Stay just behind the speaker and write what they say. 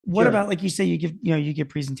what Sure. about, like you say, you give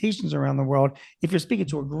presentations around the world. If you're speaking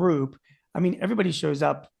to a group, I mean, everybody shows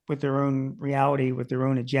up with their own reality, with their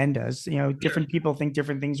own agendas. Different people think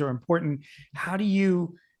different things are important. How do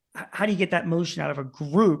you how do you get that motion out of a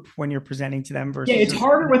group when you're presenting to them Yeah, versus it's just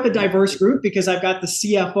harder with a diverse group because I've got the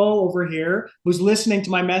CFO over here who's listening to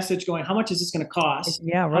my message going, how much is this going to cost?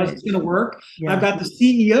 yeah, How is right. this going to work? I've Yeah, got the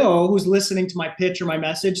CEO who's listening to my pitch or my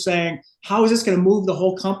message saying, how is this going to move the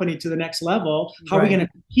whole company to the next level? How are we going right.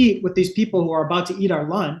 to compete with these people who are about to eat our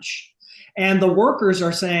lunch? And the workers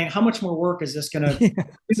are saying, how much more work is this going to, Yeah, the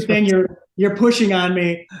that's thing right. you're pushing on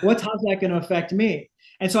me? How's that going to affect me?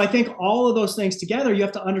 And so I think all of those things together, you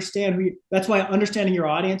have to understand that's why understanding your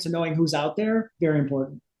audience and knowing who's out there, very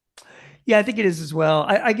important. Yeah, I think it is as well.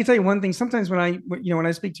 I can tell you one thing. Sometimes when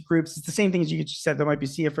I speak to groups, it's the same thing as you just said. There might be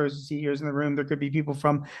CFOs and CEOs in the room. There could be people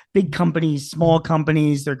from big companies, small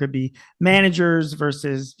companies. There could be managers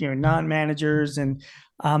versus non-managers. And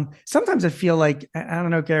sometimes I feel like I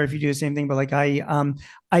don't know, Gary, if you do the same thing, but like I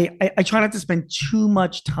try not to spend too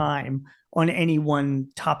much time on any one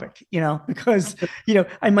topic, because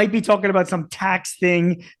I might be talking about some tax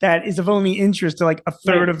thing that is of only interest to like a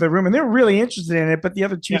third Right. of the room, and they're really interested in it, but the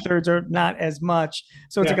other two Yeah. thirds are not as much.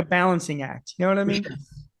 So it's like Yeah. a balancing act. You know what I For mean? sure.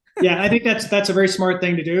 Yeah. I think that's a very smart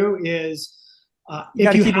thing to do is You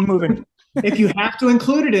got to keep it moving. if you have to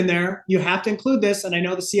include it in there, you have to include this. And I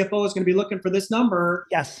know the CFO is going to be looking for this number,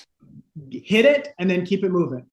 Yes. hit it and then keep it moving.